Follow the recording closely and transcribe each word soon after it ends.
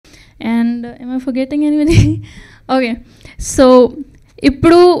And am I forgetting anybody? Okay, so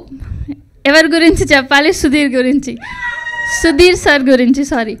ఇప్పుడు ఎవరి గురించి చెప్పాలి? సుధీర్ గురించి, సుధీర్ సార్ గురించి.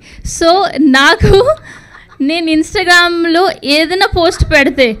 సారీ. సో నేను ఇన్స్టాగ్రామ్లో ఏదైనా పోస్ట్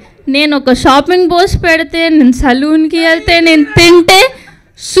పెడితే, నేను ఒక షాపింగ్ పోస్ట్ పెడితే, నేను సలూన్కి వెళ్తే, నేను తింటే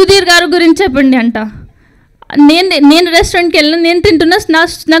సుధీర్ గారు గురించి చెప్పండి అంట. నేను రెస్టారెంట్కి వెళ్ళిన, నేను తింటున్నా,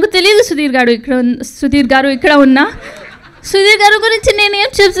 నాకు తెలియదు సుధీర్ గారు ఇక్కడ ఉన్నా. సుధీర్ గారు గురించి నేనేం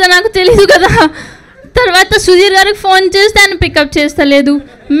చెప్తాను నాకు తెలియదు కదా. తర్వాత సుధీర్ గారికి ఫోన్ చేస్తే ఆయన పికప్ చేస్తలేదు,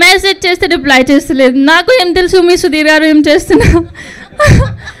 మెసేజ్ చేస్తే రిప్లై చేస్తలేదు. నాకు ఏం తెలుసు మీ సుధీర్ గారు ఏం చేస్తున్నా.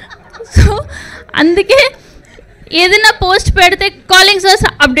 సో అందుకే ఏదైనా పోస్ట్ పెడితే కాలింగ్ సోర్స్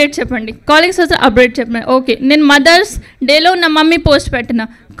అప్డేట్ చెప్పండి, కాలింగ్ సోర్స్ అప్డేట్ చెప్పండి. ఓకే, నేను మదర్స్ డేలో నా మమ్మీ పోస్ట్ పెట్టిన,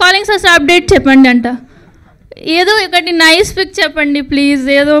 కాలింగ్ సోర్స్ అప్డేట్ చెప్పండి అంట. ఏదో ఒకటి నైస్ పిక్ చెప్పండి ప్లీజ్,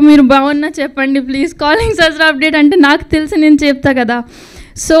 ఏదో మీరు బాగున్నా చెప్పండి ప్లీజ్. కాలింగ్ సోర్స్ అప్డేట్ అంటే నాకు తెలిసి నేను చెప్తా కదా.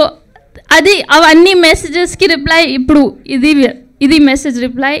 సో అవన్నీ మెసేజెస్కి రిప్లై. ఇప్పుడు ఇది మెసేజ్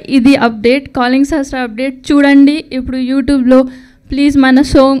రిప్లై, ఇది అప్డేట్, కాలింగ్ సోర్స్ అప్డేట్. చూడండి ఇప్పుడు యూట్యూబ్లో ప్లీజ్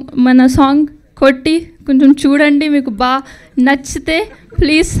మన సాంగ్ కొట్టి కొంచెం చూడండి, మీకు బాగా నచ్చితే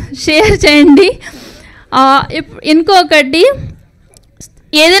ప్లీజ్ షేర్ చేయండి. ఇంకొకటి,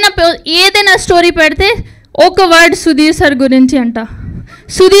 ఏదైనా స్టోరీ పెడితే ఒక వర్డ్ సుధీర్ సార్ గురించి అంట,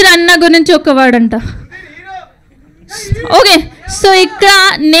 సుధీర్ అన్న గురించి ఒక వర్డ్ అంట. ఓకే, సో ఇక్కడ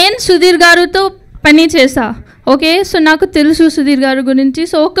నేను సుధీర్ గారితో పని చేసా. ఓకే, సో నాకు తెలుసు సుధీర్ గారు గురించి.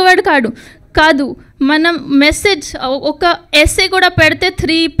 సో ఒక వర్డ్ కాదు, మనం మెసేజ్ ఒక ఎస్సే కూడా పెడితే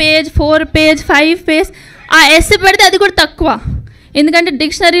 3 పేజ్ 4 పేజ్ 5 పేజ్ ఆ ఎస్సే పెడితే అది కూడా తక్కువ. ఎందుకంటే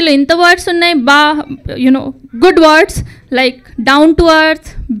డిక్షనరీలో ఇంత వర్డ్స్ ఉన్నాయి, good words like down to earth,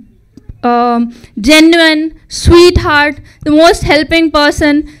 genuine, sweetheart, the most helping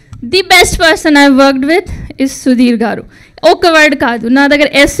person, the best person I've worked with is Sudheer garu. ఒక వర్డ్ కాదు, నా దగ్గర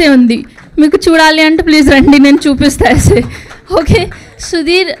ఎస్సే ఉంది, మీకు చూడాలి అంటే ప్లీజ్ రండి, నేను చూపిస్తా essay. Okay,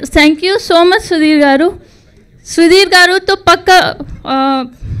 Sudheer, thank you so much Sudheer గారు. సుధీర్ గారుతో పక్క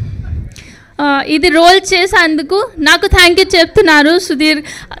ఇది రోల్ చేసేందుకు నాకు థ్యాంక్ యూ చెప్తున్నారు సుధీర్.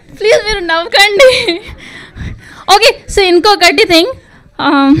 ప్లీజ్ మీరు నవ్వకండి. ఓకే, సో ఇంకొకటి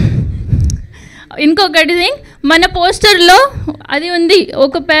థింగ్, మన పోస్టర్లో అది ఉంది,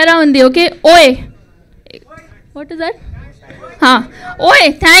 ఒక పేరా ఉంది. ఓకే, ఓయ్, వాట్ ఇస్ దట్? ఓయ్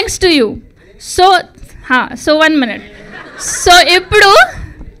thanks to you. So 1 minute. So ఇప్పుడు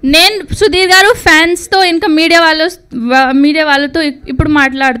నేను సుధీర్ గారు ఫ్యాన్స్తో ఇంకా మీడియా వాళ్ళతో ఇప్పుడు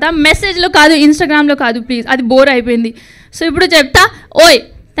మాట్లాడతా, మెసేజ్లో కాదు, ఇన్స్టాగ్రామ్లో కాదు ప్లీజ్, అది బోర్ అయిపోయింది. సో ఇప్పుడు చెప్తా, ఓయ్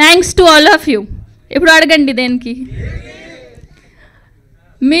thanks to all of you. ఇప్పుడు అడగండి దేనికి.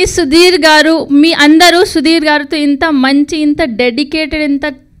 మీ సుధీర్ గారు, మీ అందరూ సుధీర్ గారితో ఇంత మంచి, ఇంత డెడికేటెడ్, ఇంత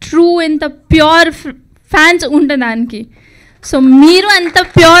ట్రూ, ఇంత ప్యూర్ ఫ్యాన్స్ ఉండడానికి. సో మీరు అంత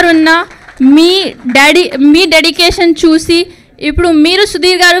ప్యూర్ ఉన్న మీ డెడికేషన్ చూసి ఇప్పుడు మీరు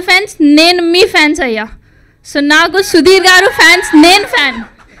సుధీర్ గారు ఫ్యాన్స్, నేను మీ ఫ్యాన్స్ అయ్యా. సో నాకు సుధీర్ గారు ఫ్యాన్స్, నేను ఫ్యాన్.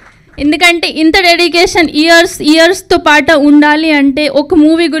 ఎందుకంటే ఇంత డెడికేషన్ ఇయర్స్తో పాటు ఉండాలి అంటే, ఒక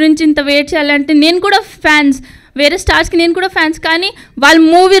మూవీ గురించి ఇంత వెయిట్ చేయాలంటే, నేను కూడా ఫ్యాన్స్, వేరే స్టార్స్కి నేను కూడా ఫ్యాన్స్. కానీ వాళ్ళ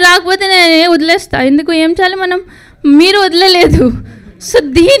మూవీ రాకపోతే నేను వదిలేస్తా. ఎందుకు, ఏం చేయాలి మనం, మీరు వదిలేదు. సో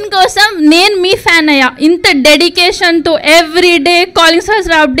దీనికోసం నేను మీ ఫ్యాన్ అయ్యా. ఇంత డెడికేషన్తో everyday calling source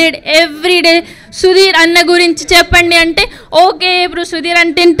update, everyday Sudheer అన్న గురించి చెప్పండి అంటే, ఓకే ఇప్పుడు సుధీర్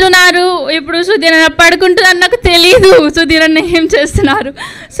అన్న తింటున్నారు, ఇప్పుడు సుధీర్ అన్న పడుకుంటున్నారు, నాకు తెలీదు సుధీర్ అన్న ఏం చేస్తున్నారు.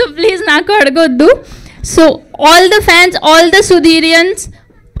 సో ప్లీజ్ నాకు అడగొద్దు. So all the fans, all the సుధీరియన్స్,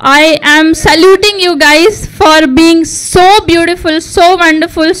 I am saluting you guys for being so beautiful, so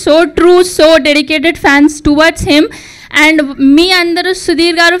wonderful, so true, so dedicated fans towards him. And మీ అందరూ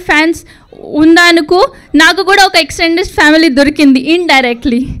సుధీర్ గారు ఫ్యాన్స్ ఉందనుకో, నాకు కూడా ఒక ఎక్స్టెండెడ్ ఫ్యామిలీ దొరికింది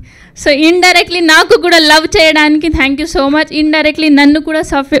ఇండైరెక్ట్లీ. సో ఇండైరెక్ట్లీ నాకు కూడా love చేయడానికి thank you so much, indirectly నన్ను కూడా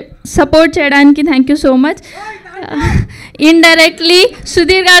సపోర్ట్ చేయడానికి thank you so much, indirectly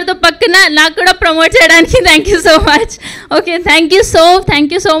Sudheer గారితో పక్కన నాకు కూడా ప్రమోట్ చేయడానికి thank you so much. Okay, thank you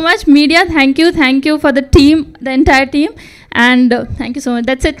so much media, thank you for the team, the entire team, and thank you so much.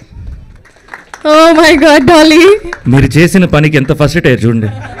 That's it. Oh my God Dolly, మీరు చేసిన పనికి ఎంత first అయ్యారు చూడండి,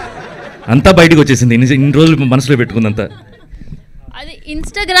 అంతా బయటకు వచ్చేసింది, ఇన్ని రోజులు మనసులో పెట్టుకుందంతా. అది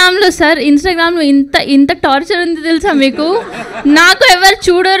ఇన్స్టాగ్రామ్లో సార్, ఇన్స్టాగ్రామ్లో ఇంత టార్చర్ ఉంది తెలుసా మీకు. నాకు ఎవరు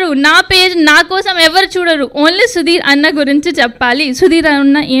చూడరు, నా పేజ్ నా కోసం ఎవరు చూడరు, ఓన్లీ సుధీర్ అన్న గురించి చెప్పాలి. సుధీర్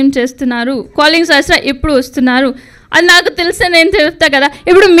అన్న ఏం చేస్తున్నారు, కాలింగ్ సోర్స్ ఎప్పుడు వస్తున్నారు, అది నాకు తెలిస్తే నేను చెప్తా కదా.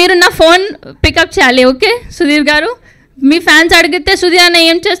 ఇప్పుడు మీరు నా ఫోన్ పికప్ చేయాలి. ఓకే సుధీర్ గారు, మీ ఫ్యాన్స్ అడిగితే సుధీర్ అన్న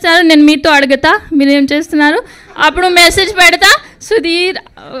ఏం చేస్తున్నారు, నేను మీతో అడుగుతా మీరు ఏం చేస్తున్నారు, అప్పుడు మెసేజ్ పెడతా, సుధీర్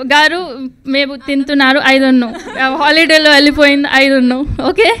గారు మేము తింటున్నారు, ఐ డోంట్ నో, హాలిడేలో వెళ్ళిపోయింది, ఐ డోంట్ నో.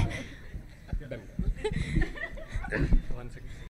 ఓకే,